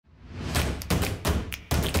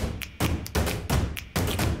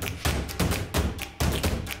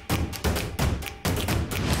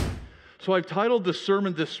So I've titled the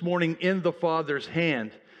sermon this morning, In the Father's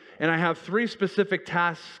Hand. And I have three specific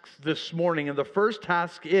tasks this morning. And the first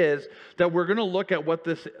task is that we're going to look at what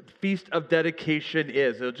this Feast of Dedication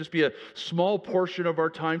is. It'll just be a small portion of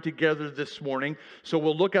our time together this morning. So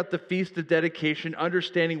we'll look at the Feast of Dedication,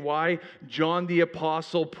 understanding why John the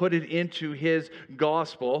Apostle put it into his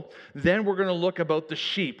gospel. Then we're going to look about the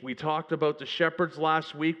sheep. We talked about the shepherds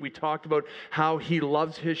last week. We talked about how he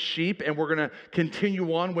loves his sheep. And we're going to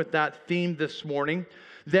continue on with that theme this morning.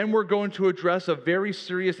 Then we're going to address a very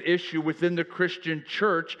serious issue within the Christian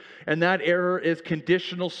church, and that error is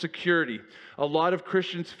conditional security. A lot of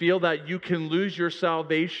Christians feel that you can lose your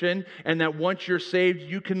salvation and that once you're saved,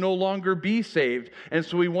 you can no longer be saved. And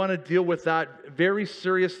so we want to deal with that very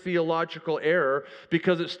serious theological error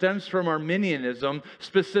because it stems from Arminianism,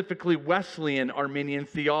 specifically Wesleyan Arminian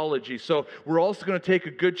theology. So we're also going to take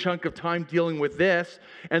a good chunk of time dealing with this.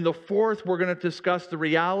 And the fourth, we're going to discuss the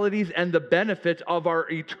realities and the benefits of our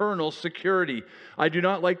eternal security. I do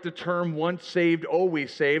not like the term once saved,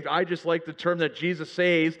 always saved. I just like the term that Jesus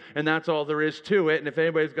saves, and that's all there is to it. And if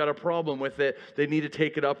anybody's got a problem with it, they need to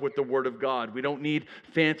take it up with the Word of God. We don't need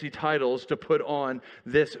fancy titles to put on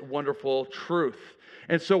this wonderful truth.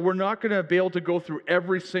 And so we're not going to be able to go through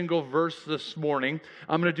every single verse this morning.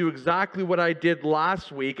 I'm going to do exactly what I did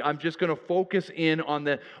last week. I'm just going to focus in on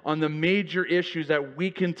the major issues that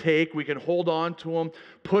we can take. We can hold on to them,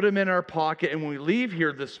 put them in our pocket, and when we leave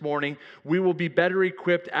here this morning, we will be better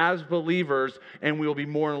equipped as believers, and we will be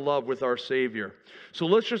more in love with our Savior. So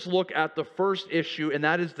let's just look at the first issue, and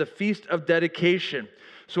that is the Feast of Dedication.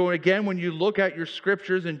 So again, when you look at your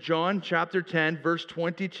scriptures in John chapter 10, verse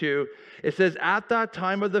 22, it says, at that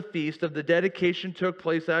time of the feast of the dedication took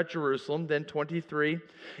place at Jerusalem, then 23,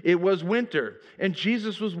 it was winter, and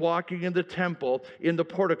Jesus was walking in the temple in the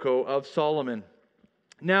portico of Solomon.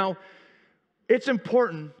 Now, it's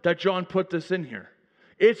important that John put this in here.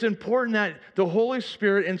 It's important that the Holy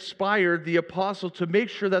Spirit inspired the apostle to make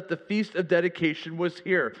sure that the Feast of Dedication was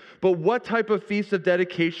here. But what type of Feast of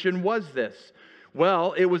Dedication was this?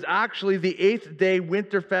 Well, it was actually the 8th day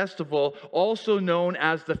winter festival, also known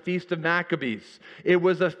as the Feast of Maccabees. It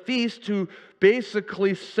was a feast to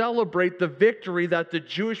basically celebrate the victory that the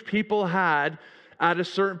Jewish people had at a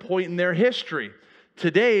certain point in their history.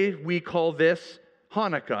 Today, we call this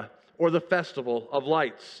Hanukkah, or the Festival of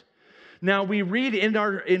Lights. Now, we read in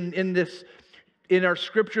our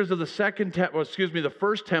scriptures of the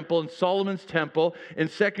first temple and Solomon's temple in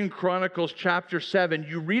 2 Chronicles chapter 7,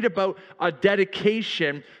 you read about a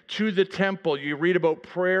dedication to the temple. You read about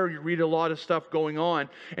prayer, you read a lot of stuff going on.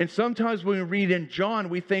 And sometimes when we read in John,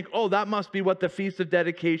 we think, oh, that must be what the Feast of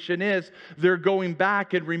Dedication is. They're going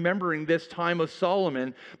back and remembering this time of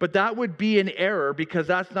Solomon. But that would be an error because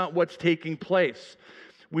that's not what's taking place.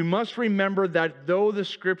 We must remember that though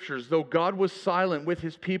God was silent with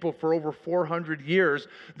his people for over 400 years,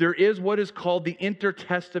 there is what is called the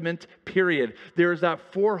intertestament period. There is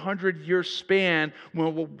that 400-year span,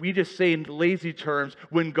 when we just say in lazy terms,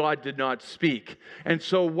 when God did not speak. And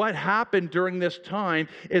so what happened during this time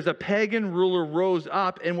is a pagan ruler rose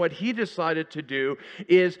up, and what he decided to do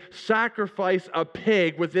is sacrifice a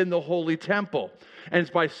pig within the holy temple. And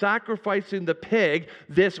by sacrificing the pig,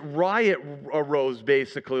 this riot arose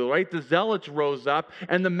basically, right? The Zealots rose up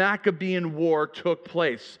and the Maccabean War took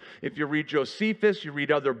place. If you read Josephus, you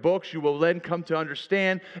read other books, you will then come to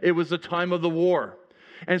understand it was the time of the war.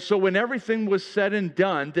 And so when everything was said and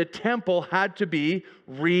done, the temple had to be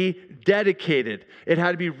rededicated. It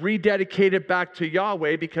had to be rededicated back to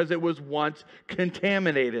Yahweh because it was once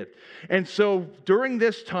contaminated. And so during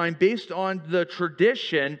this time, based on the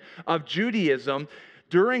tradition of Judaism,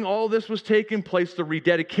 during all this was taking place, the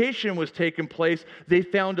rededication was taking place, they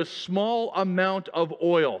found a small amount of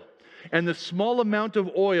oil. And the small amount of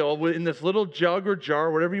oil in this little jug or jar,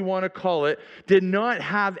 whatever you want to call it, did not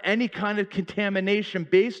have any kind of contamination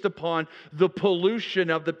based upon the pollution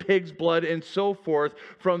of the pig's blood and so forth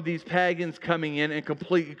from these pagans coming in and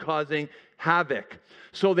completely causing havoc.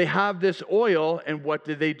 So they have this oil, and what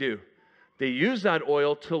did they do? They use that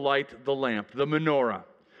oil to light the lamp, the menorah.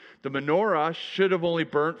 The menorah should have only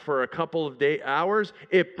burnt for a couple of hours.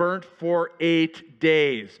 It burnt for 8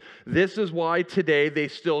 days. This is why today they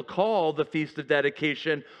still call the Feast of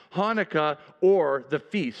Dedication Hanukkah, or the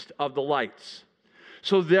Feast of the Lights.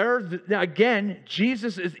 So there, again,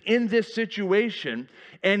 Jesus is in this situation,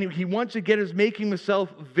 and he once again is making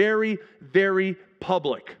himself very, very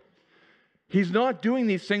public. He's not doing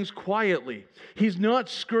these things quietly. He's not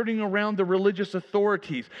skirting around the religious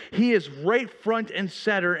authorities. He is right front and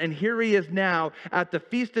center, and here he is now at the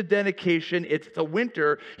Feast of Dedication. It's the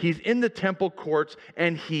winter. He's in the temple courts,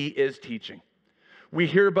 and he is teaching. We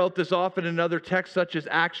hear about this often in other texts, such as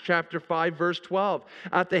Acts chapter 5, verse 12.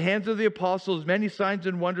 At the hands of the apostles, many signs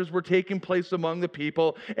and wonders were taking place among the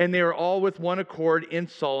people, and they are all with one accord in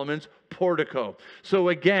Solomon's portico. So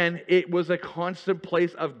again, it was a constant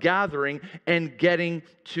place of gathering and getting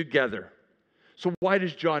together. So why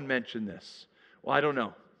does John mention this? Well, I don't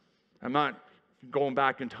know. I'm not going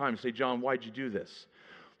back in time and say, John, why'd you do this?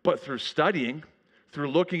 But through studying, through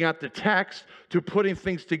looking at the text, to putting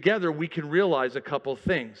things together, we can realize a couple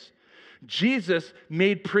things. Jesus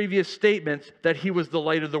made previous statements that he was the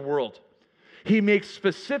light of the world. He makes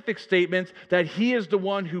specific statements that he is the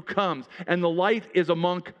one who comes, and the light is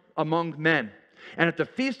among men. And at the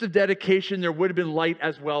Feast of Dedication, there would have been light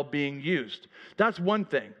as well being used. That's one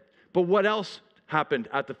thing. But what else happened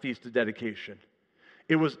at the Feast of Dedication?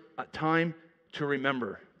 It was a time to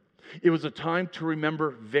remember. It was a time to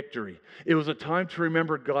remember victory. It was a time to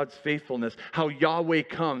remember God's faithfulness, how Yahweh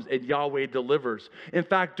comes and Yahweh delivers. In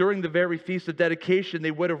fact, during the very Feast of Dedication,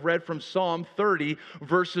 they would have read from Psalm 30,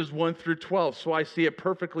 verses 1 through 12. So I see it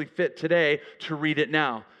perfectly fit today to read it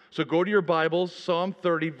now. So go to your Bibles, Psalm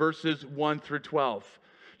 30, verses 1 through 12.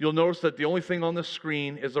 You'll notice that the only thing on the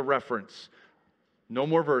screen is a reference. No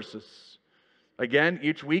more verses. Again,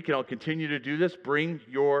 each week, and I'll continue to do this, bring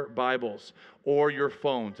your Bibles or your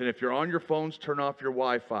phones. And if you're on your phones, turn off your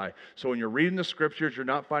Wi-Fi. So when you're reading the scriptures, you're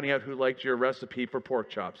not finding out who liked your recipe for pork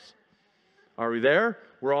chops. Are we there?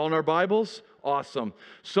 We're all in our Bibles? Awesome.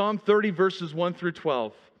 Psalm 30, verses 1 through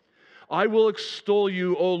 12. I will extol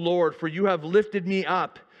you, O Lord, for you have lifted me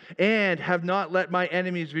up and have not let my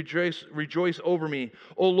enemies rejoice over me.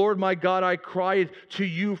 O Lord, my God, I cried to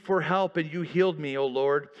you for help, and you healed me, O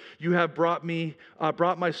Lord. You have brought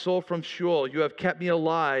my soul from Sheol. You have kept me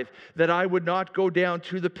alive, that I would not go down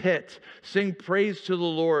to the pit. Sing praise to the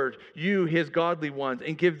Lord, you, his godly ones,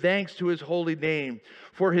 and give thanks to his holy name.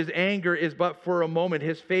 For his anger is but for a moment.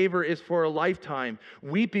 His favor is for a lifetime.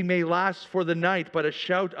 Weeping may last for the night, but a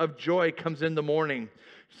shout of joy comes in the morning.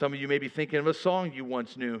 Some of you may be thinking of a song you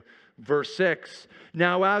once knew. Verse 6,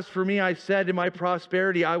 now as for me, I said in my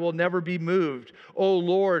prosperity, I will never be moved. O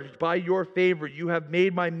Lord, by your favor, you have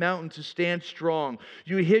made my mountain to stand strong.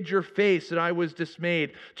 You hid your face, and I was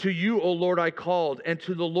dismayed. To you, O Lord, I called, and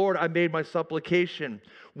to the Lord I made my supplication.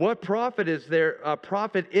 What profit is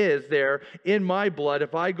there in my blood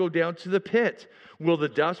if I go down to the pit? Will the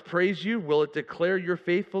dust praise you? Will it declare your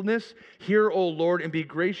faithfulness? Hear, O Lord, and be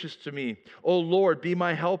gracious to me. O Lord, be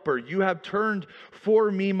my helper. You have turned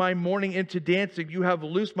for me my mourning into dancing. You have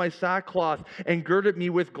loosed my sackcloth and girded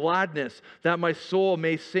me with gladness, that my soul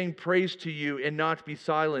may sing praise to you and not be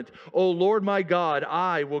silent. O Lord, my God,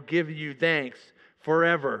 I will give you thanks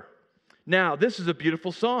forever. Now, this is a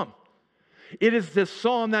beautiful psalm. It is the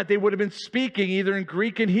psalm that they would have been speaking either in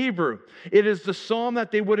Greek and Hebrew. It is the psalm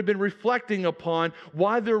that they would have been reflecting upon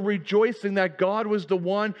why they're rejoicing that God was the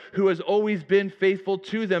one who has always been faithful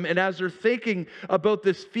to them. And as they're thinking about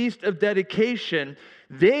this Feast of Dedication,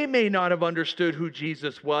 they may not have understood who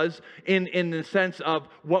Jesus was in the sense of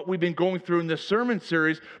what we've been going through in this sermon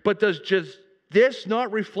series, but does just this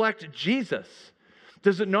not reflect Jesus?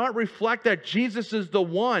 Does it not reflect that Jesus is the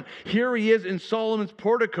one? Here he is in Solomon's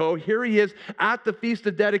portico. Here he is at the Feast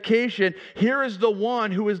of Dedication. Here is the one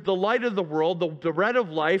who is the light of the world, the bread of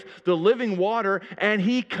life, the living water, and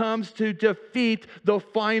he comes to defeat the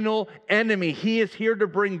final enemy. He is here to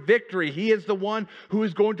bring victory. He is the one who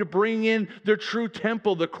is going to bring in the true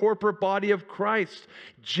temple, the corporate body of Christ,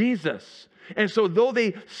 Jesus. And so though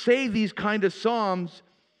they say these kind of psalms,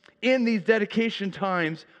 in these dedication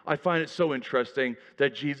times, I find it so interesting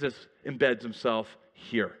that Jesus embeds himself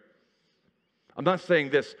here. I'm not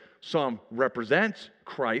saying this psalm represents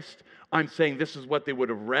Christ. I'm saying this is what they would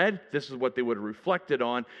have read, this is what they would have reflected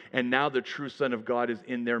on, and now the true Son of God is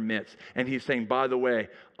in their midst. And he's saying, by the way,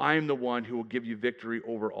 I am the one who will give you victory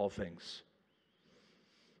over all things.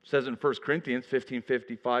 It says in 1 Corinthians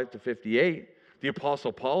 15:55-58, the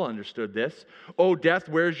Apostle Paul understood this. O death,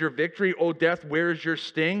 where is your victory? O death, where is your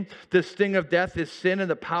sting? The sting of death is sin, and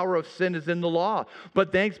the power of sin is in the law.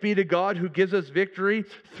 But thanks be to God who gives us victory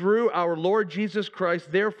through our Lord Jesus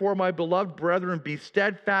Christ. Therefore, my beloved brethren, be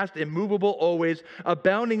steadfast, immovable always,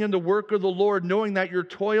 abounding in the work of the Lord, knowing that your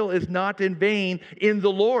toil is not in vain in the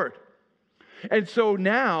Lord. And so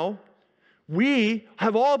now, we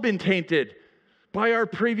have all been tainted by our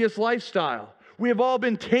previous lifestyle. We have all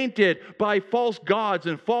been tainted by false gods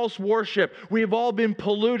and false worship. We have all been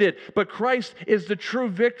polluted. But Christ is the true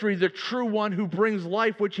victory, the true one who brings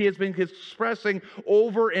life, which he has been expressing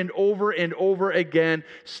over and over and over again,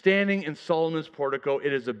 standing in Solomon's portico.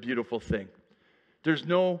 It is a beautiful thing. There's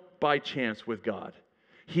no by chance with God.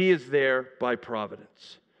 He is there by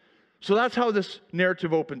providence. So that's how this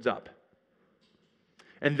narrative opens up.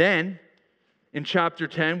 And then in chapter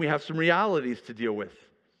 10, we have some realities to deal with,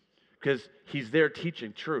 because he's there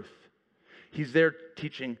teaching truth. He's there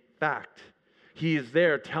teaching fact. He is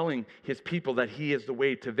there telling his people that he is the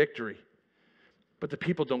way to victory. But the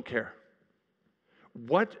people don't care.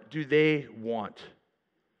 What do they want?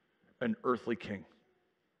 An earthly king.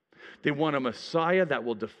 They want a Messiah that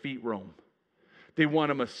will defeat Rome. They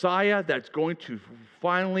want a Messiah that's going to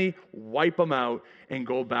finally wipe them out and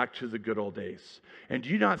go back to the good old days. And do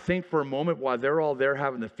you not think for a moment, while they're all there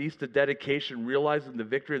having the Feast of Dedication, realizing the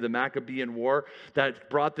victory of the Maccabean War that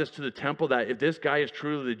brought this to the temple, that if this guy is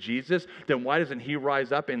truly the Jesus, then why doesn't he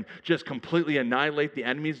rise up and just completely annihilate the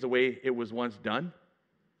enemies the way it was once done?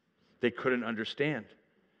 They couldn't understand.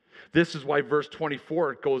 This is why verse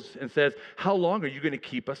 24 goes and says, how long are you going to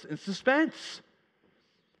keep us in suspense?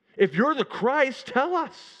 If you're the Christ, tell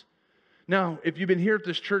us. Now, if you've been here at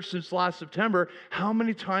this church since last September, how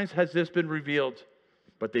many times has this been revealed?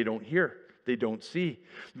 But they don't hear. They don't see.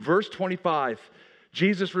 Verse 25,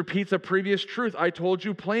 Jesus repeats a previous truth. I told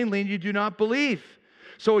you plainly, and you do not believe.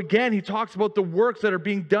 So again, he talks about the works that are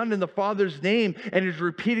being done in the Father's name, and he's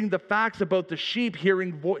repeating the facts about the sheep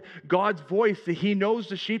hearing God's voice. He knows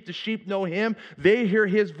the sheep know him. They hear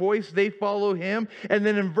his voice, they follow him. And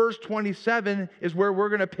then in verse 27 is where we're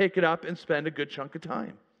going to pick it up and spend a good chunk of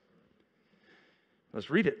time.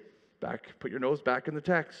 Let's read it. Back, put your nose back in the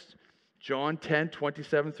text. John 10,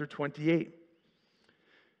 27 through 28.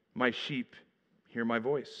 My sheep hear my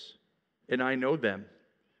voice, and I know them,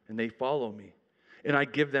 and they follow me. And I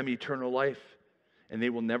give them eternal life, and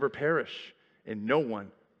they will never perish, and no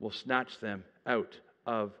one will snatch them out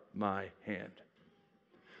of my hand.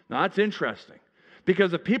 Now that's interesting,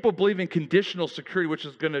 because if people believe in conditional security, which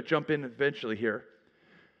is going to jump in eventually here,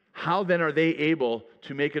 how then are they able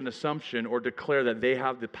to make an assumption or declare that they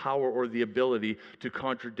have the power or the ability to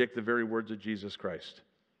contradict the very words of Jesus Christ?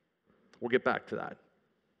 We'll get back to that.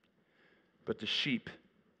 But the sheep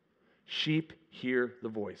hear the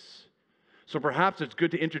voice. So perhaps it's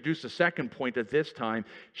good to introduce a second point at this time.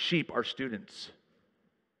 Sheep are students.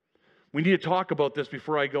 We need to talk about this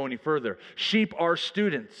before I go any further. Sheep are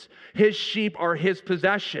students. His sheep are his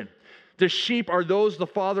possession. The sheep are those the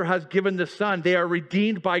Father has given the Son. They are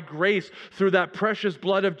redeemed by grace through that precious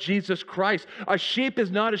blood of Jesus Christ. A sheep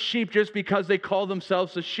is not a sheep just because they call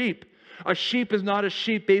themselves a sheep. A sheep is not a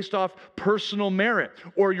sheep based off personal merit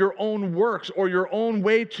or your own works or your own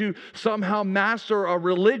way to somehow master a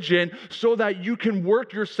religion so that you can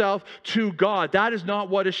work yourself to God. That is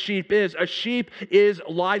not what a sheep is. A sheep is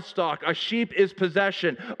livestock. A sheep is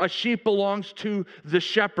possession. A sheep belongs to the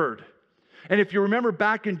shepherd. And if you remember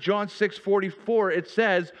back in John 6:44, it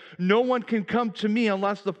says, no one can come to me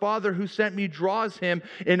unless the Father who sent me draws him,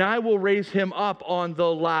 and I will raise him up on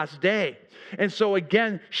the last day. And so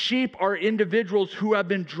again, sheep are individuals who have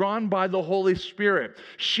been drawn by the Holy Spirit.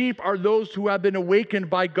 Sheep are those who have been awakened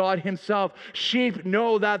by God himself. Sheep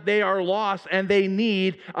know that they are lost and they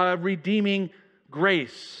need a redeeming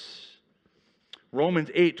grace. Romans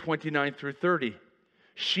 8:29 through 30.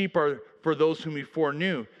 Sheep are for those whom he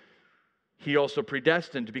foreknew. He also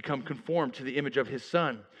predestined to become conformed to the image of his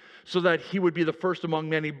Son, so that he would be the first among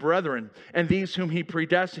many brethren. And these whom he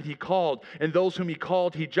predestined, he called. And those whom he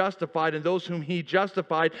called, he justified. And those whom he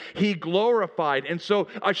justified, he glorified. And so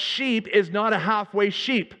a sheep is not a halfway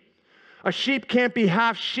sheep. A sheep can't be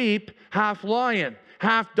half sheep, half lion,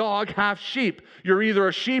 half dog, half sheep. You're either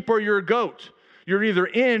a sheep or you're a goat. You're either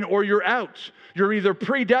in or you're out. You're either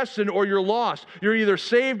predestined or you're lost. You're either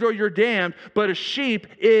saved or you're damned. But a sheep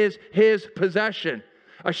is his possession.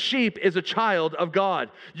 A sheep is a child of God.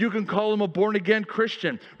 You can call them a born-again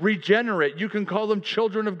Christian, regenerate. You can call them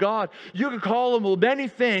children of God. You can call them many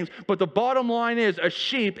things, but the bottom line is a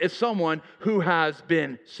sheep is someone who has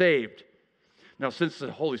been saved. Now, since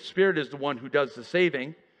the Holy Spirit is the one who does the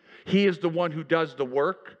saving, he is the one who does the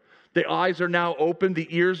work. The eyes are now opened. The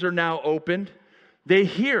ears are now opened. They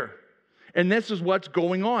hear. And this is what's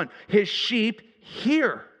going on. His sheep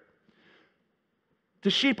hear.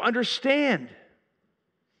 The sheep understand.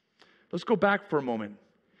 Let's go back for a moment.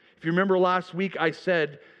 If you remember last week, I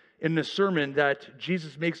said in the sermon that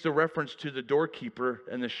Jesus makes the reference to the doorkeeper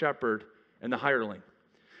and the shepherd and the hireling.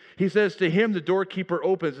 He says, to him the doorkeeper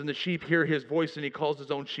opens and the sheep hear his voice, and he calls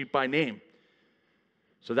his own sheep by name.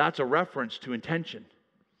 So that's a reference to intention.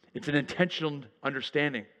 It's an intentional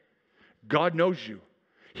understanding. God knows you.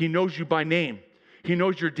 He knows you by name. He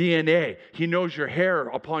knows your DNA. He knows your hair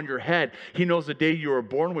upon your head. He knows the day you were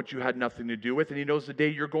born, which you had nothing to do with, and he knows the day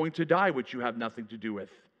you're going to die, which you have nothing to do with.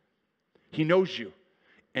 He knows you,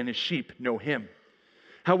 and his sheep know him.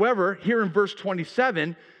 However, here in verse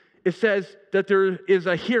 27, it says that there is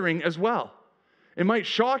a hearing as well. It might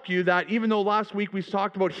shock you that even though last week we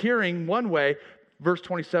talked about hearing one way, verse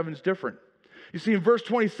 27 is different. You see, in verse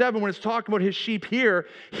 27, when it's talking about his sheep here,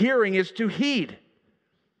 hearing is to heed.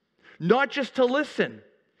 Not just to listen,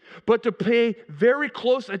 but to pay very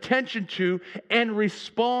close attention to and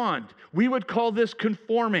respond. We would call this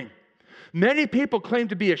conforming. Many people claim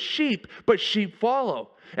to be a sheep, but sheep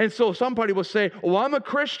follow. And so somebody will say, oh, I'm a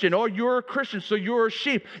Christian. Oh, you're a Christian, so you're a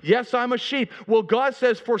sheep. Yes, I'm a sheep. Well, God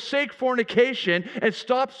says, forsake fornication and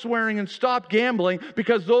stop swearing and stop gambling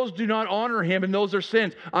because those do not honor him and those are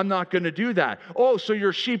sins. I'm not going to do that. Oh, so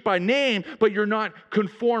you're a sheep by name, but you're not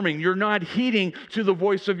conforming. You're not heeding to the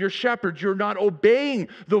voice of your shepherd. You're not obeying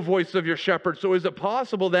the voice of your shepherd. So is it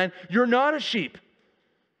possible then you're not a sheep?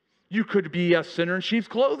 You could be a sinner in sheep's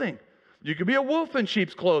clothing. You could be a wolf in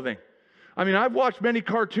sheep's clothing. I mean, I've watched many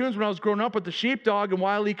cartoons when I was growing up with the sheepdog and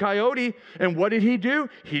Wile E. Coyote, and what did he do?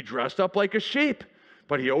 He dressed up like a sheep,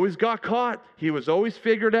 but he always got caught. He was always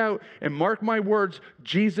figured out, and mark my words,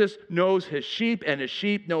 Jesus knows his sheep, and his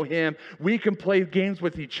sheep know him. We can play games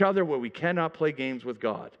with each other where we cannot play games with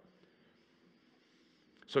God.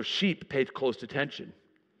 So sheep pay close attention.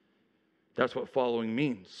 That's what following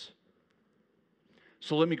means.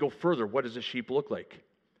 So let me go further. What does a sheep look like?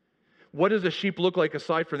 What does a sheep look like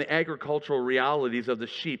aside from the agricultural realities of the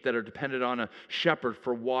sheep that are dependent on a shepherd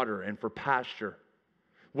for water and for pasture?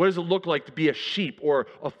 What does it look like to be a sheep or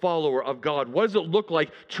a follower of God? What does it look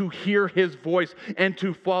like to hear his voice and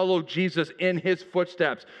to follow Jesus in his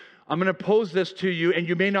footsteps? I'm going to pose this to you, and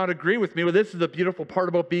you may not agree with me, but this is the beautiful part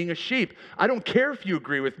about being a sheep. I don't care if you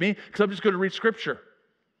agree with me, because I'm just going to read Scripture.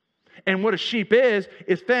 And what a sheep is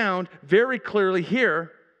found very clearly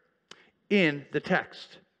here in the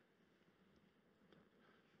text.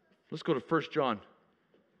 Let's go to 1 John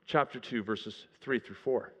chapter 2, verses 3 through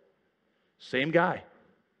 4. Same guy.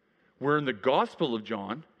 We're in the Gospel of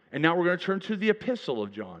John, and now we're going to turn to the Epistle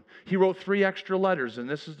of John. He wrote 3 extra letters, and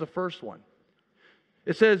this is the first one.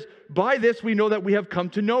 It says, by this we know that we have come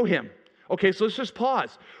to know him. Okay, so let's just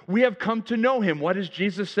pause. We have come to know him. What does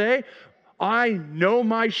Jesus say? I know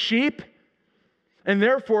my sheep, and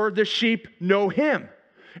therefore the sheep know him.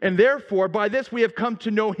 And therefore, by this we have come to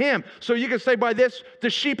know him. So you can say by this, the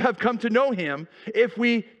sheep have come to know him if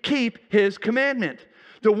we keep his commandment.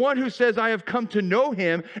 The one who says, I have come to know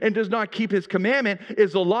him and does not keep his commandment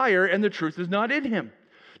is a liar, and the truth is not in him.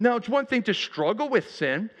 Now, it's one thing to struggle with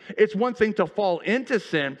sin. It's one thing to fall into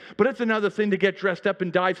sin. But it's another thing to get dressed up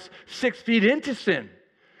and dive 6 feet into sin.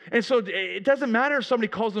 And so it doesn't matter if somebody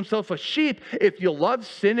calls himself a sheep. If you love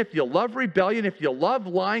sin, if you love rebellion, if you love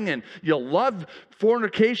lying, and you love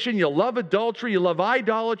fornication, you love adultery, you love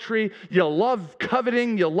idolatry, you love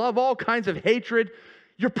coveting, you love all kinds of hatred,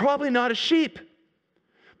 you're probably not a sheep.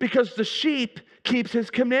 Because the sheep keeps his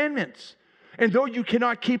commandments. And though you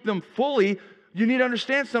cannot keep them fully, you need to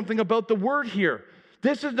understand something about the word here.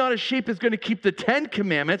 This is not a sheep that's going to keep the 10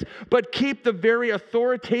 commandments, but keep the very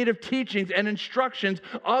authoritative teachings and instructions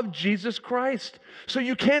of Jesus Christ. So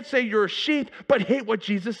you can't say you're a sheep, but hate what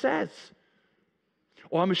Jesus says.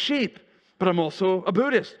 Oh, I'm a sheep, but I'm also a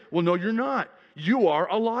Buddhist. Well, no, you're not. You are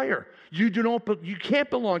a liar. You can't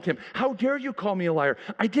belong to him. How dare you call me a liar?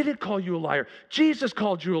 I didn't call you a liar. Jesus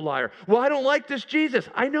called you a liar. Well, I don't like this Jesus.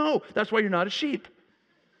 I know. That's why you're not a sheep.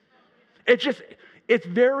 It's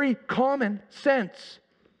very common sense.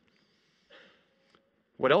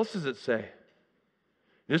 What else does it say?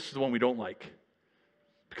 This is the one we don't like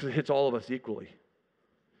because it hits all of us equally.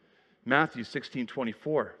 Matthew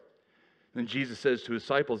 16:24. Then Jesus says to his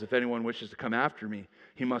disciples, if anyone wishes to come after me,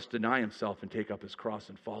 he must deny himself and take up his cross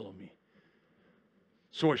and follow me.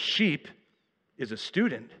 So a sheep is a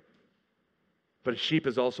student, but a sheep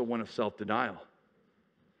is also one of self-denial.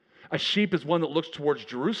 A sheep is one that looks towards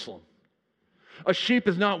Jerusalem. A sheep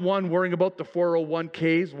is not one worrying about the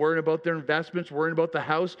 401ks, worrying about their investments, worrying about the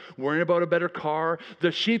house, worrying about a better car.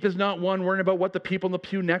 The sheep is not one worrying about what the people in the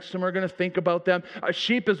pew next to them are going to think about them. A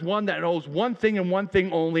sheep is one that knows one thing and one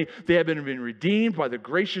thing only. They have been redeemed by the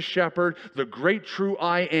gracious shepherd, the great true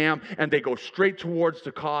I am, and they go straight towards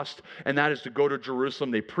the cost, and that is to go to Jerusalem.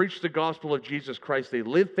 They preach the gospel of Jesus Christ. They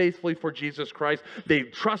live faithfully for Jesus Christ. They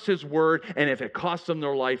trust his word, and if it costs them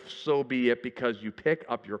their life, so be it, because you pick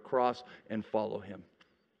up your cross and follow him.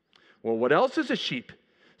 Well, what else is a sheep?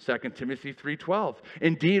 2 Timothy 3:12.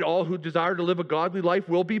 Indeed, all who desire to live a godly life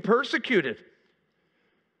will be persecuted.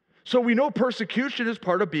 So we know persecution is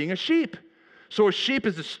part of being a sheep. So a sheep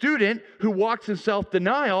is a student who walks in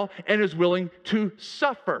self-denial and is willing to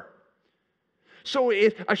suffer. So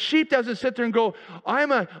if a sheep doesn't sit there and go,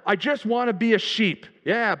 I just want to be a sheep.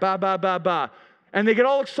 Yeah, ba, ba, ba, ba. And they get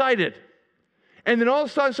all excited. And then all of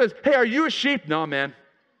a sudden says, hey, are you a sheep? No, man,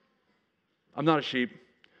 I'm not a sheep.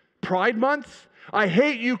 Pride Month? I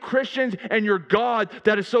hate you Christians and your God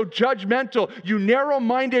that is so judgmental. You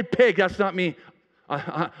narrow-minded pig. That's not me.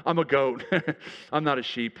 I'm a goat. I'm not a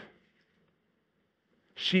sheep.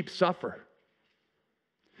 Sheep suffer.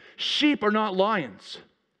 Sheep are not lions.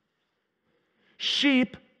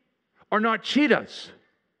 Sheep are not cheetahs.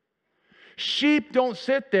 Sheep don't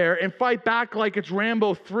sit there and fight back like it's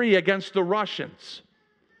Rambo 3 against the Russians.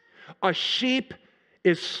 A sheep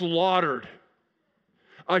is slaughtered.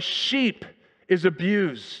 A sheep is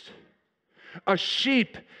abused. A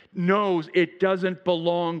sheep knows it doesn't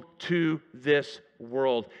belong to this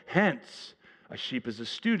world. Hence, a sheep is a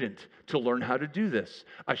student to learn how to do this.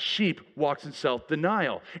 A sheep walks in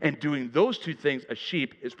self-denial. And doing those two things, a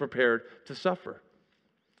sheep is prepared to suffer.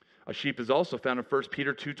 A sheep is also found in 1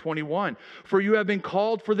 Peter 2:21. For you have been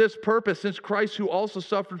called for this purpose, since Christ who also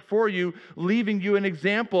suffered for you, leaving you an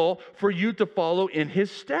example for you to follow in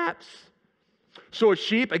his steps. So a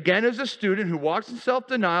sheep, again, is a student who walks in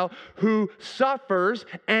self-denial, who suffers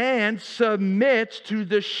and submits to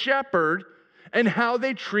the shepherd and how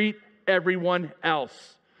they treat everyone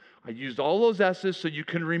else. I used all those S's so you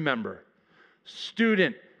can remember.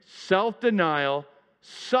 Student, self-denial,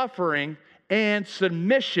 suffering, and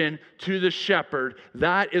submission to the shepherd.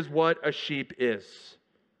 That is what a sheep is.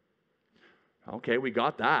 Okay, we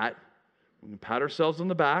got that. We can pat ourselves on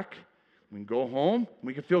the back. We can go home.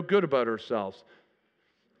 We can feel good about ourselves.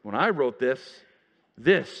 When I wrote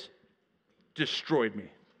this destroyed me.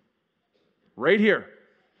 Right here.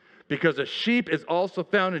 Because a sheep is also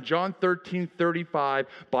found in John 13:35.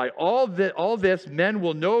 By all this, men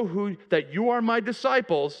will know that you are my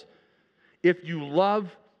disciples if you love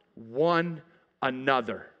one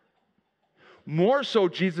another. More so,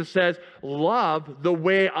 Jesus says, love the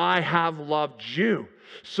way I have loved you.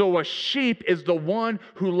 So a sheep is the one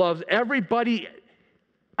who loves everybody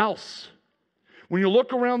else. When you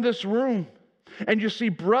look around this room and you see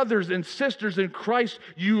brothers and sisters in Christ,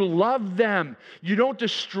 you love them. You don't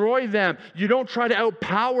destroy them. You don't try to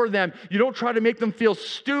outpower them. You don't try to make them feel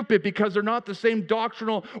stupid because they're not the same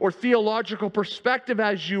doctrinal or theological perspective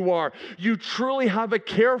as you are. You truly have a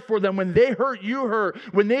care for them. When they hurt, you hurt.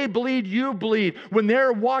 When they bleed, you bleed. When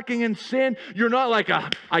they're walking in sin, you're not like,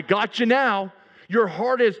 I got you now. Your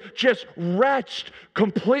heart is just wretched,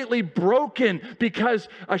 completely broken, because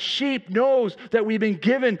a sheep knows that we've been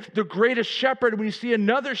given the greatest shepherd. When you see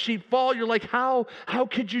another sheep fall, you're like, how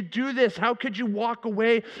could you do this? How could you walk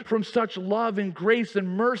away from such love and grace and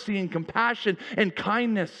mercy and compassion and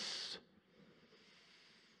kindness?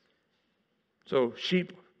 So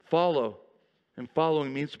sheep follow, and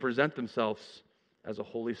following means to present themselves as a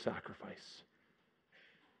holy sacrifice.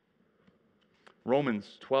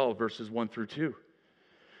 Romans 12, verses 1 through 2.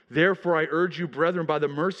 Therefore, I urge you, brethren, by the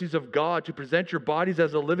mercies of God, to present your bodies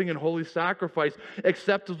as a living and holy sacrifice,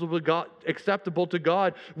 acceptable to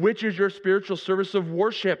God, which is your spiritual service of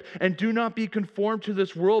worship. And do not be conformed to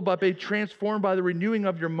this world, but be transformed by the renewing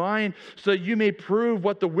of your mind, so that you may prove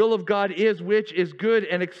what the will of God is, which is good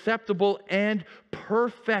and acceptable and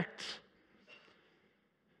perfect.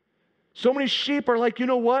 So many sheep are like, you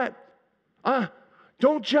know what?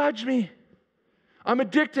 Don't judge me. I'm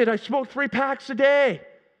addicted. I smoke 3 packs a day.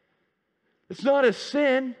 It's not a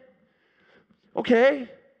sin. Okay.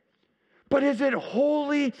 But is it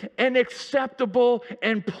holy and acceptable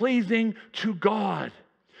and pleasing to God?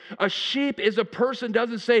 A sheep is a person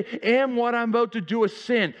doesn't say, am what I'm about to do a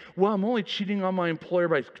sin? Well, I'm only cheating on my employer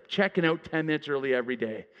by checking out 10 minutes early every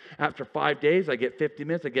day. After 5 days, I get 50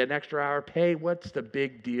 minutes. I get an extra hour pay. What's the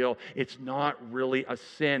big deal? It's not really a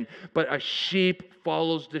sin. But a sheep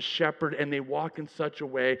follows the shepherd, and they walk in such a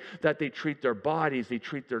way that they treat their bodies, they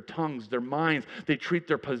treat their tongues, their minds, they treat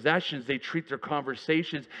their possessions, they treat their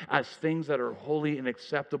conversations as things that are holy and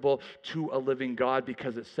acceptable to a living God,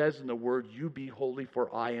 because it says in the word, you be holy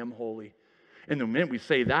for I am holy. And the minute we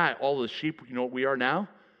say that, all the sheep, you know what we are now?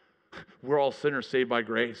 We're all sinners saved by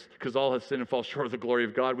grace, because all have sinned and fall short of the glory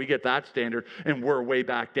of God. We get that standard, and we're way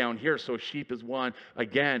back down here. So sheep is one,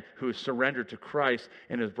 again, who is surrendered to Christ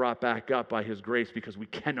and is brought back up by his grace, because we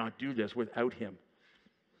cannot do this without him.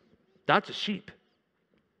 That's a sheep.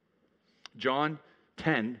 John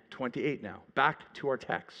 10:28 now. Back to our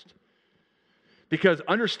text. Because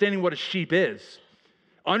understanding what a sheep is,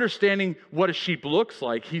 understanding what a sheep looks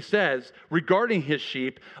like, he says, regarding his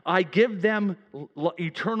sheep, I give them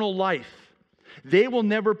eternal life. They will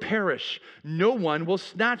never perish. No one will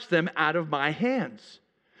snatch them out of my hands.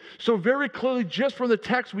 So very clearly, just from the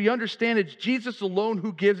text, we understand it's Jesus alone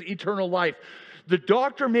who gives eternal life. The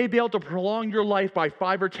doctor may be able to prolong your life by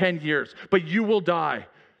 5 or 10 years, but you will die.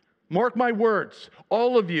 Mark my words,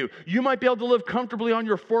 all of you, you might be able to live comfortably on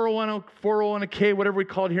your 401k, whatever we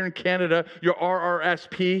call it here in Canada, your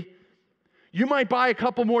RRSP. You might buy a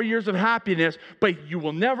couple more years of happiness, but you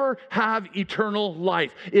will never have eternal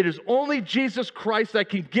life. It is only Jesus Christ that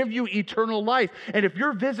can give you eternal life. And if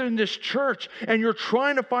you're visiting this church and you're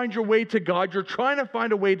trying to find your way to God, you're trying to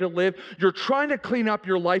find a way to live, you're trying to clean up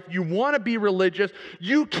your life, you want to be religious,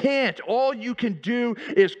 you can't. All you can do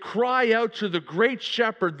is cry out to the great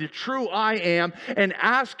shepherd, the true I am, and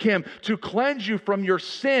ask him to cleanse you from your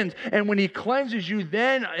sins. And when he cleanses you,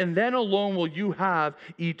 then and then alone will you have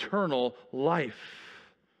eternal life.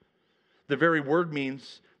 The very word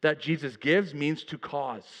means that Jesus gives means to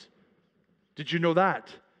cause. Did you know that?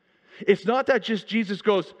 It's not that just Jesus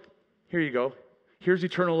goes, here you go, here's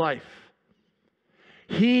eternal life.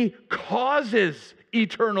 He causes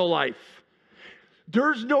eternal life.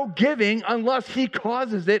 There's no giving unless he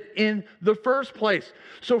causes it in the first place.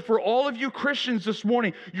 So for all of you Christians this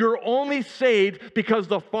morning, you're only saved because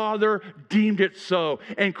the Father deemed it so.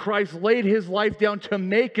 And Christ laid his life down to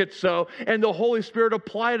make it so. And the Holy Spirit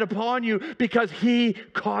applied it upon you because he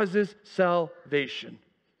causes salvation.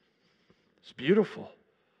 It's beautiful.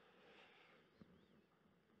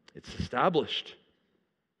 It's established.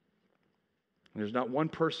 There's not one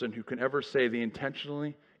person who can ever say they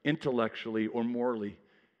intentionally, intellectually, or morally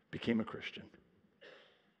became a Christian.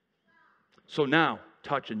 So now,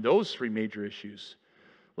 touching those three major issues,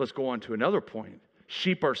 let's go on to another point.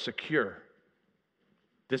 Sheep are secure.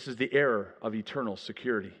 This is the error of eternal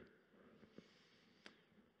security.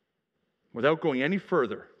 Without going any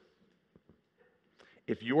further,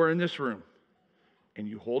 if you are in this room and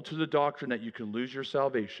you hold to the doctrine that you can lose your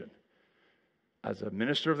salvation, as a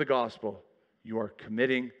minister of the gospel, you are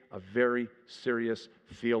committing a very serious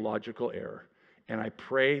theological error. And I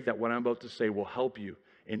pray that what I'm about to say will help you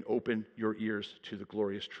and open your ears to the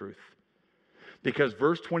glorious truth. Because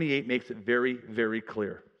verse 28 makes it very, very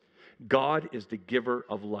clear. God is the giver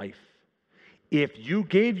of life. If you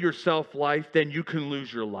gave yourself life, then you can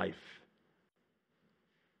lose your life.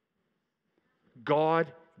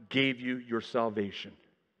 God gave you your salvation.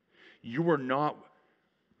 You were not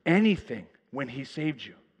anything when he saved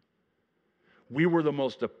you. We were the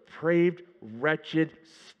most depraved, wretched,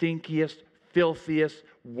 stinkiest, filthiest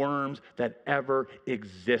worms that ever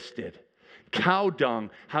existed. Cow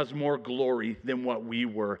dung has more glory than what we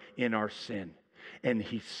were in our sin. And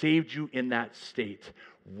he saved you in that state.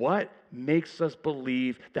 What makes us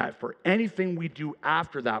believe that for anything we do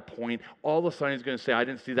after that point, all of a sudden he's going to say, I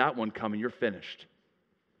didn't see that one coming, you're finished.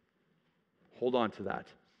 Hold on to that.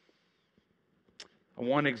 I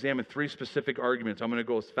want to examine three specific arguments. I'm going to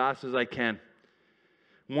go as fast as I can.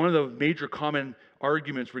 One of the major common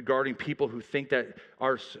arguments regarding people who think that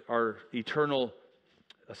our eternal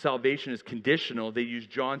salvation is conditional, they use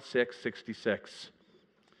John 6:66.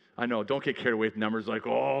 I know, don't get carried away with numbers like,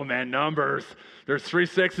 oh man, numbers. There's 3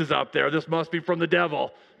 6s up there. This must be from the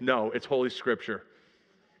devil. No, it's Holy Scripture.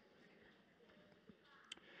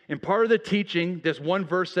 In part of the teaching, this one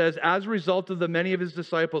verse says, as a result of the many of his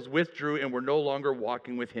disciples withdrew and were no longer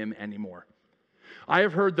walking with him anymore. I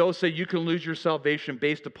have heard those say you can lose your salvation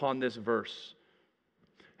based upon this verse.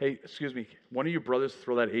 Hey, excuse me, one of you brothers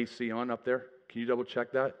throw that AC on up there? Can you double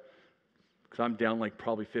check that? Because I'm down like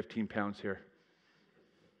probably 15 pounds here.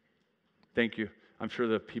 Thank you. I'm sure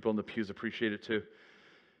the people in the pews appreciate it too.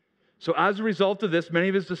 So as a result of this, many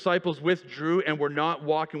of his disciples withdrew and were not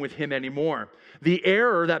walking with him anymore. The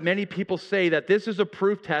error that many people say that this is a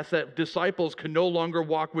proof test that disciples can no longer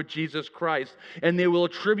walk with Jesus Christ. And they will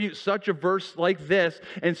attribute such a verse like this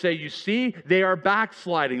and say, you see, they are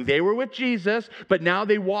backsliding. They were with Jesus, but now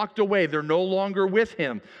they walked away. They're no longer with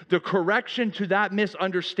him. The correction to that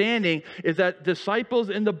misunderstanding is that disciples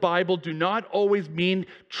in the Bible do not always mean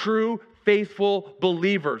true faithful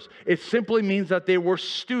believers. It simply means that they were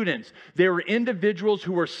students. They were individuals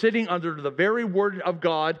who were sitting under the very word of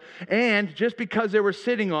God, and just because they were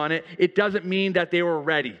sitting on it, it doesn't mean that they were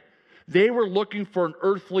ready. They were looking for an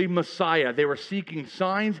earthly Messiah. They were seeking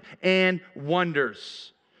signs and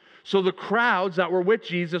wonders. So the crowds that were with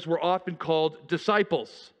Jesus were often called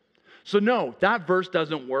disciples. So no, that verse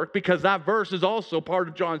doesn't work because that verse is also part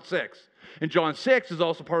of John 6. And John 6 is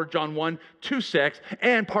also part of John 1:2-6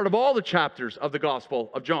 and part of all the chapters of the Gospel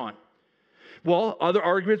of John. Well, other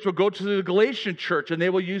arguments will go to the Galatian church and they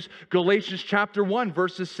will use Galatians chapter 1,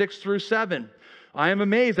 verses 6-7. I am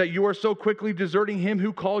amazed that you are so quickly deserting him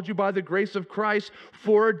who called you by the grace of Christ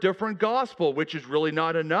for a different gospel, which is really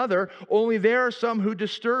not another. Only there are some who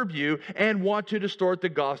disturb you and want to distort the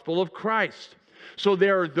gospel of Christ. So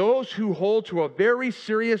there are those who hold to a very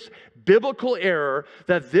serious biblical error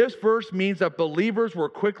that this verse means that believers were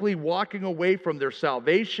quickly walking away from their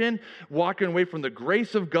salvation, walking away from the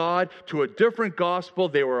grace of God to a different gospel.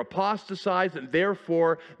 They were apostatized, and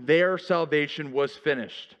therefore their salvation was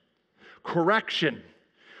finished. Correction.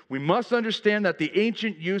 We must understand that the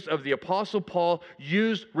ancient use of the Apostle Paul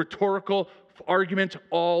used rhetorical argument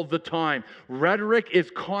all the time. Rhetoric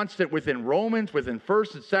is constant within Romans, within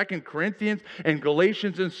 1st and 2nd Corinthians, and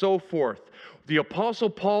Galatians, and so forth. The Apostle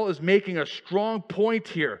Paul is making a strong point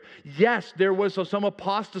here. Yes, there was some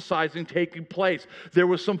apostatizing taking place. There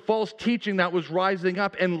was some false teaching that was rising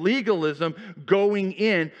up and legalism going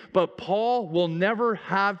in. But Paul will never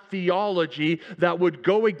have theology that would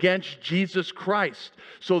go against Jesus Christ.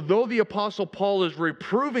 So though the Apostle Paul is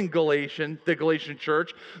reproving the Galatian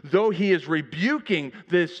church, though he is rebuking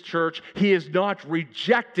this church, he is not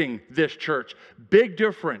rejecting this church. Big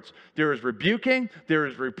difference. There is rebuking, there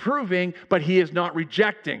is reproving, but he is not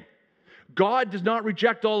rejecting. God does not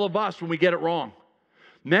reject all of us when we get it wrong.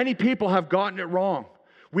 Many people have gotten it wrong.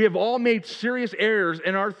 We have all made serious errors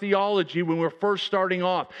in our theology when we're first starting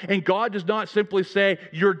off. And God does not simply say,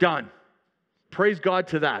 you're done. Praise God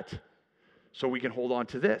to that. So we can hold on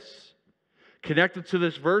to this. Connected to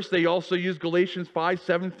this verse, they also use Galatians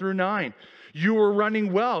 5:7-9. You were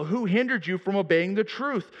running well. Who hindered you from obeying the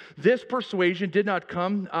truth? This persuasion did not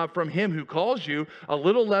come from him who calls you. A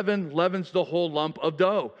little leaven leavens the whole lump of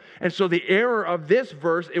dough. And so the error of this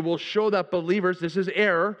verse, it will show that believers, this is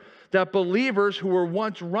error, that believers who were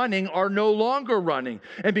once running are no longer running.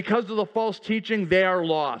 And because of the false teaching, they are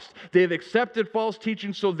lost. They have accepted false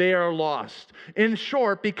teaching, so they are lost. In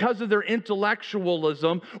short, because of their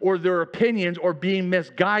intellectualism or their opinions or being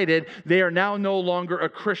misguided, they are now no longer a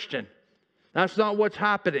Christian. That's not what's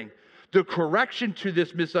happening. The correction to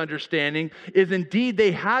this misunderstanding is indeed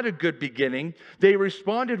they had a good beginning. They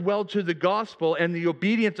responded well to the gospel and the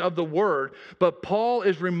obedience of the word. But Paul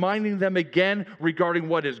is reminding them again regarding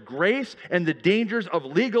what is grace and the dangers of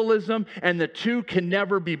legalism, and the two can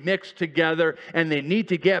never be mixed together, and they need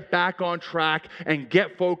to get back on track and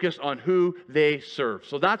get focused on who they serve.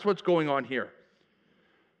 So that's what's going on here.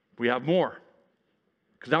 We have more,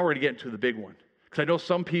 because now we're going to get into the big one. Because I know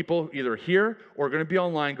some people either here or are going to be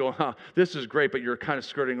online going, this is great, but you're kind of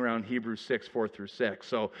skirting around Hebrews 6:4-6.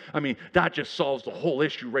 So, that just solves the whole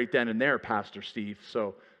issue right then and there, Pastor Steve.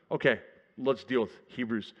 So, okay, let's deal with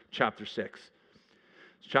Hebrews chapter 6.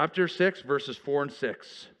 Chapter 6, verses 4 and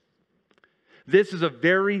 6. This is a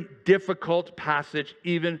very difficult passage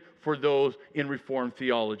even for those in Reformed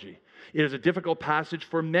theology. It is a difficult passage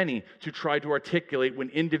for many to try to articulate when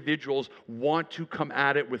individuals want to come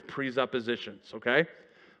at it with presuppositions, okay?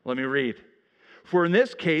 Let me read. For in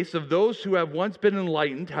this case, of those who have once been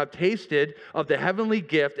enlightened, have tasted of the heavenly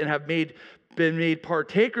gift, and have been made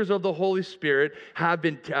partakers of the Holy Spirit, have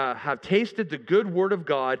tasted the good word of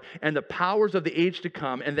God and the powers of the age to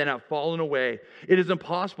come, and then have fallen away. It is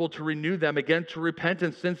impossible to renew them again to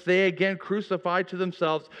repentance, since they again crucified to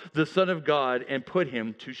themselves the Son of God and put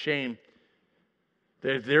him to shame.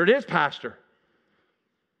 There it is, Pastor.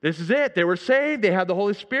 This is it. They were saved. They had the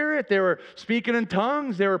Holy Spirit. They were speaking in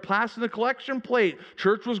tongues. They were passing the collection plate.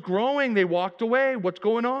 Church was growing. They walked away. What's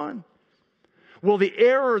going on? Well, the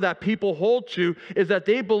error that people hold to is that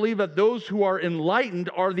they believe that those who are enlightened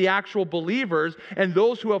are the actual believers, and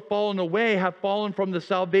those who have fallen away have fallen from the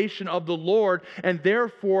salvation of the Lord, and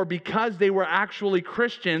therefore, because they were actually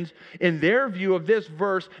Christians, in their view of this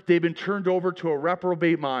verse, they've been turned over to a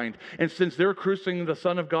reprobate mind. And since they're crucifying the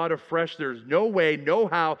Son of God afresh, there's no way, no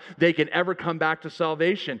how they can ever come back to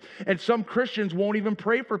salvation. And some Christians won't even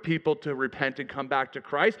pray for people to repent and come back to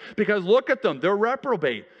Christ, because look at them, they're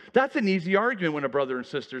reprobate. That's an easy argument when a brother and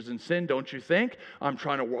sister's in sin, don't you think? I'm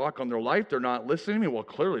trying to walk on their life. They're not listening to me. Well,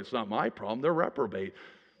 clearly it's not my problem. They're reprobate.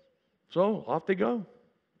 So off they go.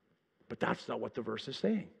 But that's not what the verse is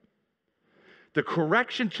saying. The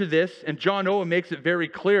correction to this, and John Owen makes it very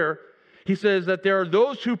clear, he says that there are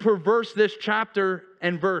those who perverse this chapter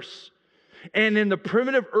and verse. And in the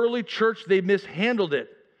primitive early church, they mishandled it.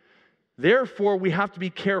 Therefore, we have to be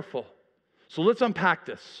careful. So let's unpack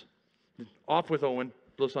this. Off with Owen.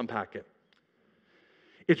 Let's unpack it.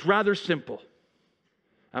 It's rather simple.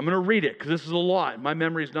 I'm going to read it because this is a lot. My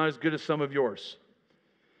memory is not as good as some of yours.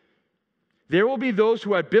 There will be those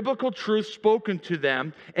who had biblical truth spoken to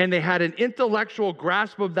them, and they had an intellectual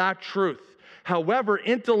grasp of that truth. However,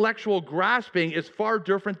 intellectual grasping is far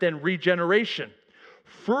different than regeneration.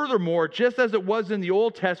 Furthermore, just as it was in the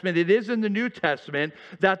Old Testament, it is in the New Testament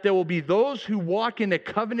that there will be those who walk in a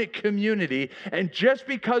covenant community, and just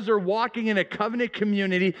because they're walking in a covenant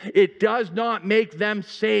community, it does not make them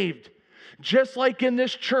saved. Just like in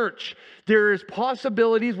this church, there is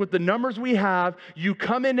possibilities with the numbers we have. You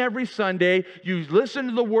come in every Sunday, you listen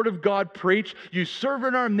to the Word of God preached, you serve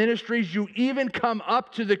in our ministries, you even come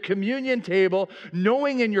up to the communion table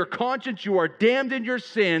knowing in your conscience you are damned in your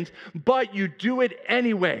sins, but you do it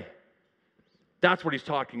anyway. That's what he's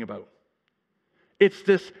talking about. It's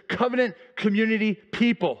this covenant community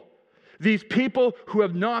people. These people who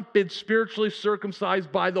have not been spiritually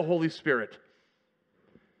circumcised by the Holy Spirit.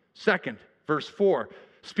 Second, verse 4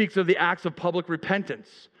 speaks of the acts of public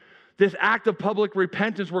repentance. This act of public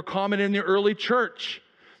repentance were common in the early church.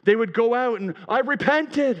 They would go out and, I've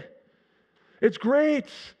repented. It's great.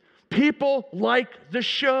 People like the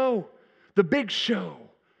show, the big show.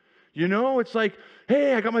 You know, it's like,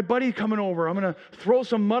 hey, I got my buddy coming over. I'm going to throw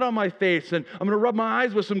some mud on my face and I'm going to rub my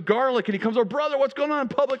eyes with some garlic. And he comes over, brother, what's going on?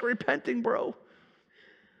 Public repenting, bro.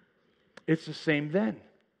 It's the same then.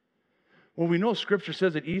 Well, we know Scripture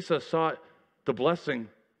says that Esau sought the blessing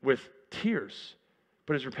with tears,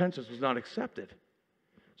 but his repentance was not accepted.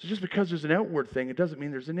 So just because there's an outward thing, it doesn't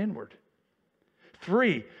mean there's an inward.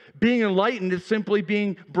 3, being enlightened is simply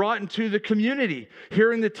being brought into the community,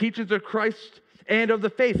 hearing the teachings of Christ and of the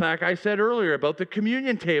faith, like I said earlier about the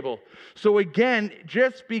communion table. So again,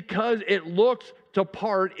 just because it looks to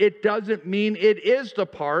part, it doesn't mean it is to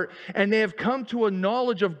part. And they have come to a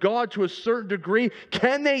knowledge of God to a certain degree.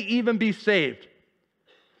 Can they even be saved?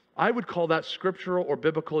 I would call that scriptural or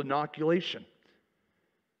biblical inoculation.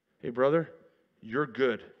 Hey, brother, you're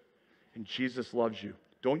good, and Jesus loves you.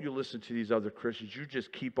 Don't you listen to these other Christians. You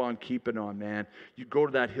just keep on keeping on, man. You go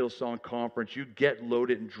to that Hillsong conference. You get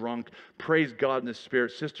loaded and drunk. Praise God in the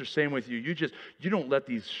Spirit. Sister, same with you. You don't let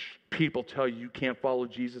these people tell you can't follow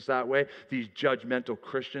Jesus that way. These judgmental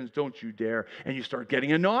Christians, don't you dare. And you start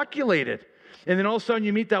getting inoculated. And then all of a sudden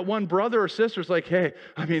you meet that one brother or sister. It's like, hey,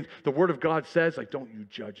 the Word of God says, like, don't you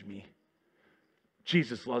judge me.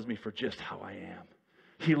 Jesus loves me for just how I am.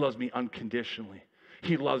 He loves me unconditionally.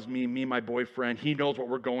 He loves me, my boyfriend. He knows what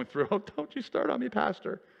we're going through. Oh, don't you start on me,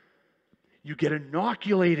 Pastor. You get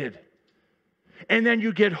inoculated. And then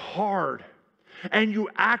you get hard. And you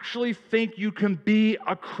actually think you can be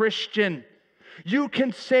a Christian. You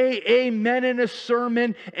can say amen in a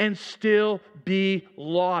sermon and still be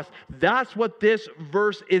lost. That's what this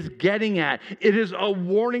verse is getting at. It is a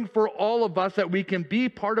warning for all of us that we can be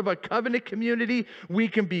part of a covenant community. We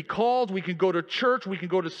can be called. We can go to church. We can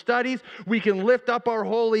go to studies. We can lift up our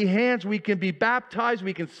holy hands. We can be baptized.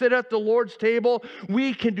 We can sit at the Lord's table.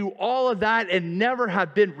 We can do all of that and never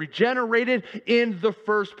have been regenerated in the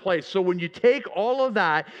first place. So when you take all of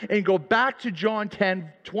that and go back to John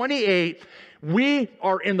 10:28, we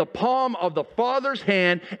are in the palm of the Father's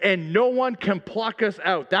hand, and no one can pluck us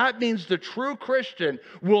out. That means the true Christian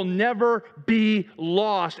will never be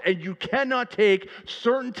lost, and you cannot take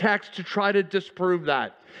certain texts to try to disprove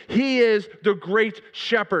that. He is the great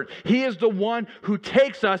shepherd. He is the one who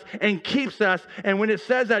takes us and keeps us. And when it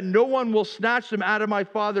says that no one will snatch them out of my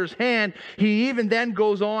Father's hand, he even then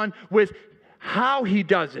goes on with how he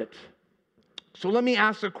does it. So let me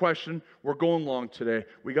ask a question. We're going long today.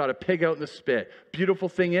 We got a pig out in the spit. Beautiful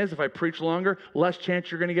thing is, if I preach longer, less chance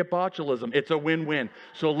you're going to get botulism. It's a win-win.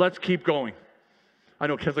 So let's keep going. I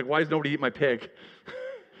know Ken's like, why is nobody eating my pig?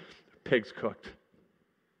 Pig's cooked.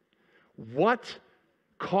 What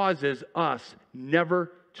causes us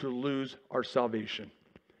never to lose our salvation?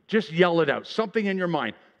 Just yell it out. Something in your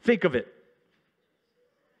mind. Think of it.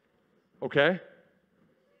 Okay?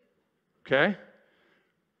 Okay?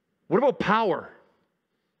 What about power?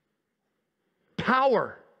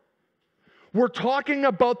 Power. We're talking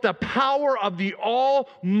about the power of the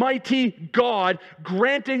Almighty God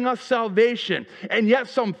granting us salvation. And yet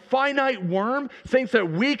some finite worm thinks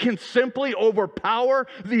that we can simply overpower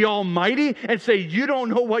the Almighty and say, you don't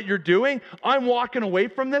know what you're doing. I'm walking away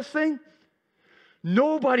from this thing.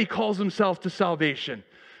 Nobody calls himself to salvation.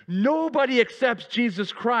 Nobody accepts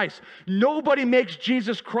Jesus Christ. Nobody makes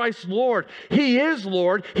Jesus Christ Lord. He is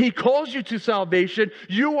Lord. He calls you to salvation.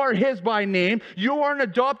 You are His by name. You are an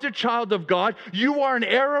adopted child of God. You are an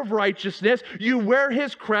heir of righteousness. You wear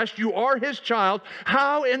His crest. You are His child.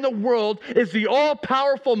 How in the world is the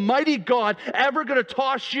all-powerful, mighty God ever going to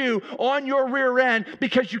toss you on your rear end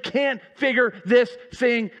because you can't figure this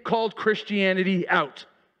thing called Christianity out?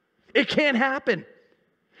 It can't happen.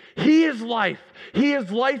 He is life. He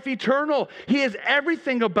is life eternal. He is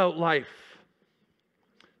everything about life.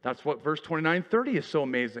 That's what verse 29-30 is so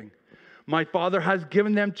amazing. My Father has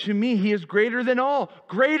given them to me. He is greater than all.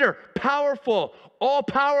 Greater, powerful,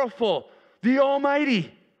 all-powerful, the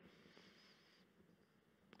Almighty.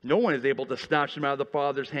 No one is able to snatch them out of the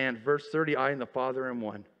Father's hand. Verse 30, I and the Father am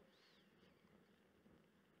one.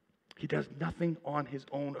 He does nothing on his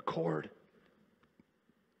own accord.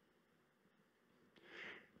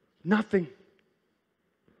 Nothing.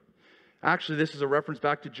 Actually, this is a reference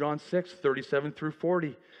back to John 6, 37 through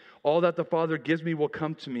 40. All that the Father gives me will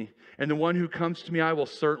come to me, and the one who comes to me I will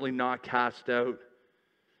certainly not cast out.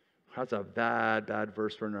 That's a bad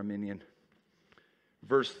verse for an Arminian.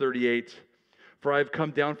 Verse 38, for I have come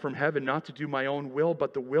down from heaven not to do my own will,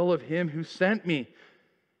 but the will of him who sent me.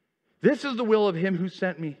 This is the will of him who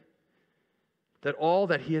sent me, that all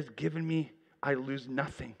that he has given me I lose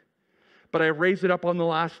nothing, but I raise it up on the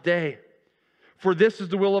last day. For this is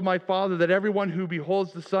the will of my Father, that everyone who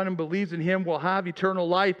beholds the Son and believes in him will have eternal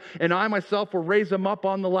life, and I myself will raise him up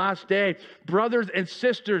on the last day. Brothers and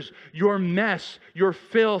sisters, your mess, your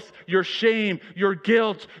filth, your shame, your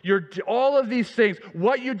guilt, all of these things,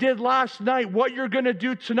 what you did last night, what you're going to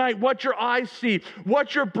do tonight, what your eyes see,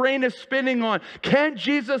 what your brain is spinning on. Can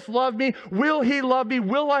Jesus love me? Will he love me?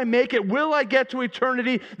 Will I make it? Will I get to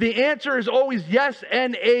eternity? The answer is always yes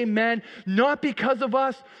and amen. Not because of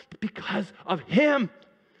us, but because of him.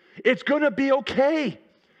 It's going to be okay.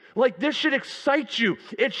 Like, this should excite you.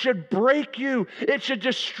 It should break you. It should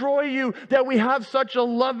destroy you that we have such a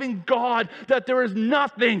loving God that there is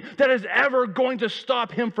nothing that is ever going to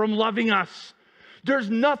stop him from loving us. There's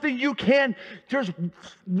nothing you can.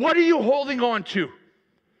 What are you holding on to?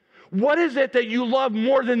 What is it that you love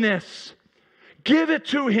more than this? Give it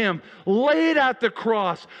to him. Lay it at the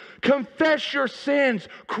cross. Confess your sins.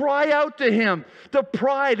 Cry out to him. The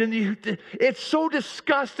pride and it's so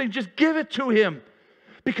disgusting. Just give it to him.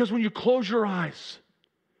 Because when you close your eyes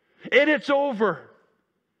and it's over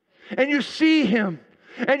and you see him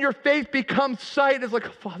and your faith becomes sight, it's like,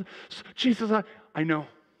 oh, Father, Jesus, I know.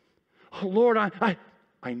 Oh, Lord, I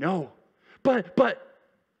know. But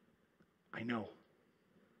I know.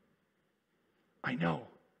 I know.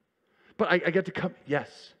 But I get to come,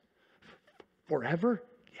 yes. Forever?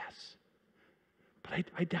 Yes. But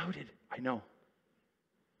I doubted. I know.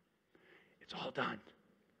 It's all done.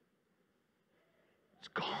 It's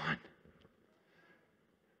gone.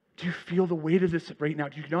 Do you feel the weight of this right now?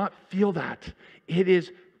 Do you not feel that? It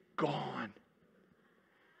is gone.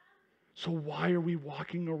 So why are we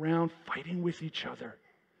walking around fighting with each other,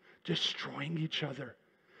 destroying each other,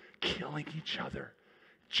 killing each other,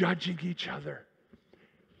 judging each other?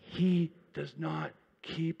 He does not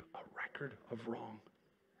keep a record of wrong.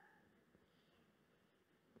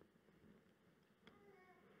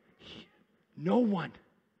 No one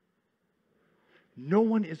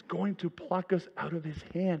is going to pluck us out of his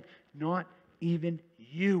hand, not even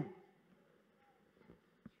you.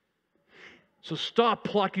 So stop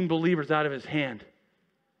plucking believers out of his hand.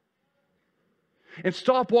 And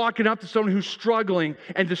stop walking up to someone who's struggling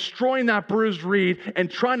and destroying that bruised reed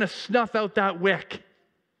and trying to snuff out that wick.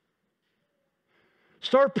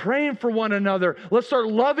 Start praying for one another. Let's start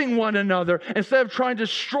loving one another instead of trying to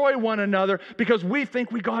destroy one another because we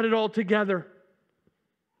think we got it all together.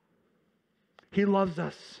 He loves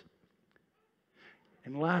us.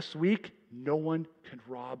 And last week, no one could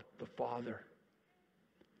rob the Father.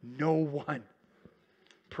 No one.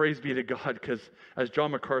 Praise be to God, because as John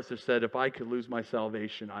MacArthur said, if I could lose my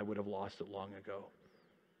salvation, I would have lost it long ago.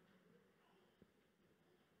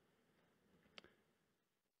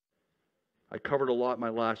 I covered a lot in my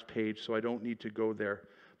last page, so I don't need to go there.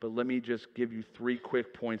 But let me just give you 3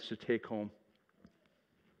 quick points to take home.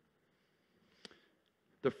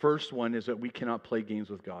 The first one is that we cannot play games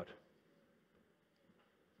with God.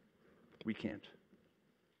 We can't.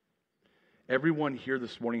 Everyone here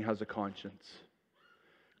this morning has a conscience.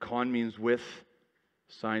 Con means with,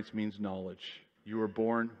 science means knowledge. You were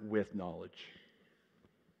born with knowledge.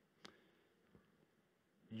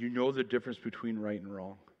 You know the difference between right and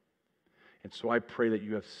wrong. And so I pray that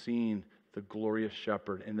you have seen the glorious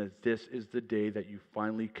shepherd and that this is the day that you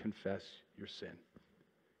finally confess your sin.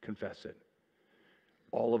 Confess it.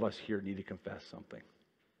 All of us here need to confess something.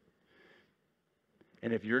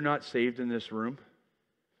 And if you're not saved in this room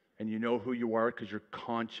and you know who you are because your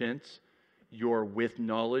conscience, you're with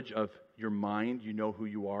knowledge of your mind, you know who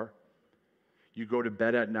you are. You go to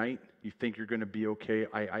bed at night, you think you're going to be okay.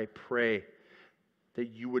 I pray that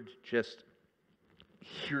you would just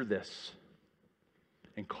hear this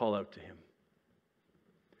and call out to him.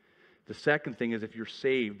 The second thing is if you're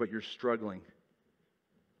saved but you're struggling,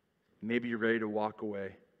 maybe you're ready to walk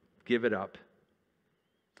away, give it up.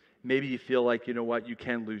 Maybe you feel like, you know what, you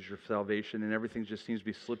can lose your salvation and everything just seems to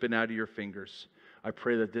be slipping out of your fingers. I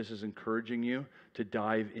pray that this is encouraging you to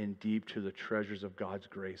dive in deep to the treasures of God's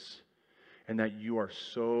grace and that you are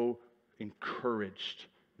so encouraged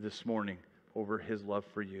this morning over his love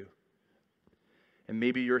for you. And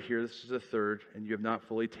maybe you're here, this is the third, and you have not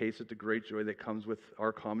fully tasted the great joy that comes with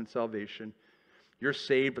our common salvation. You're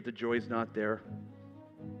saved, but the joy is not there.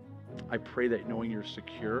 I pray that knowing you're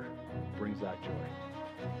secure brings that joy.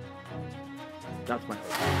 That's my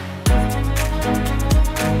hope.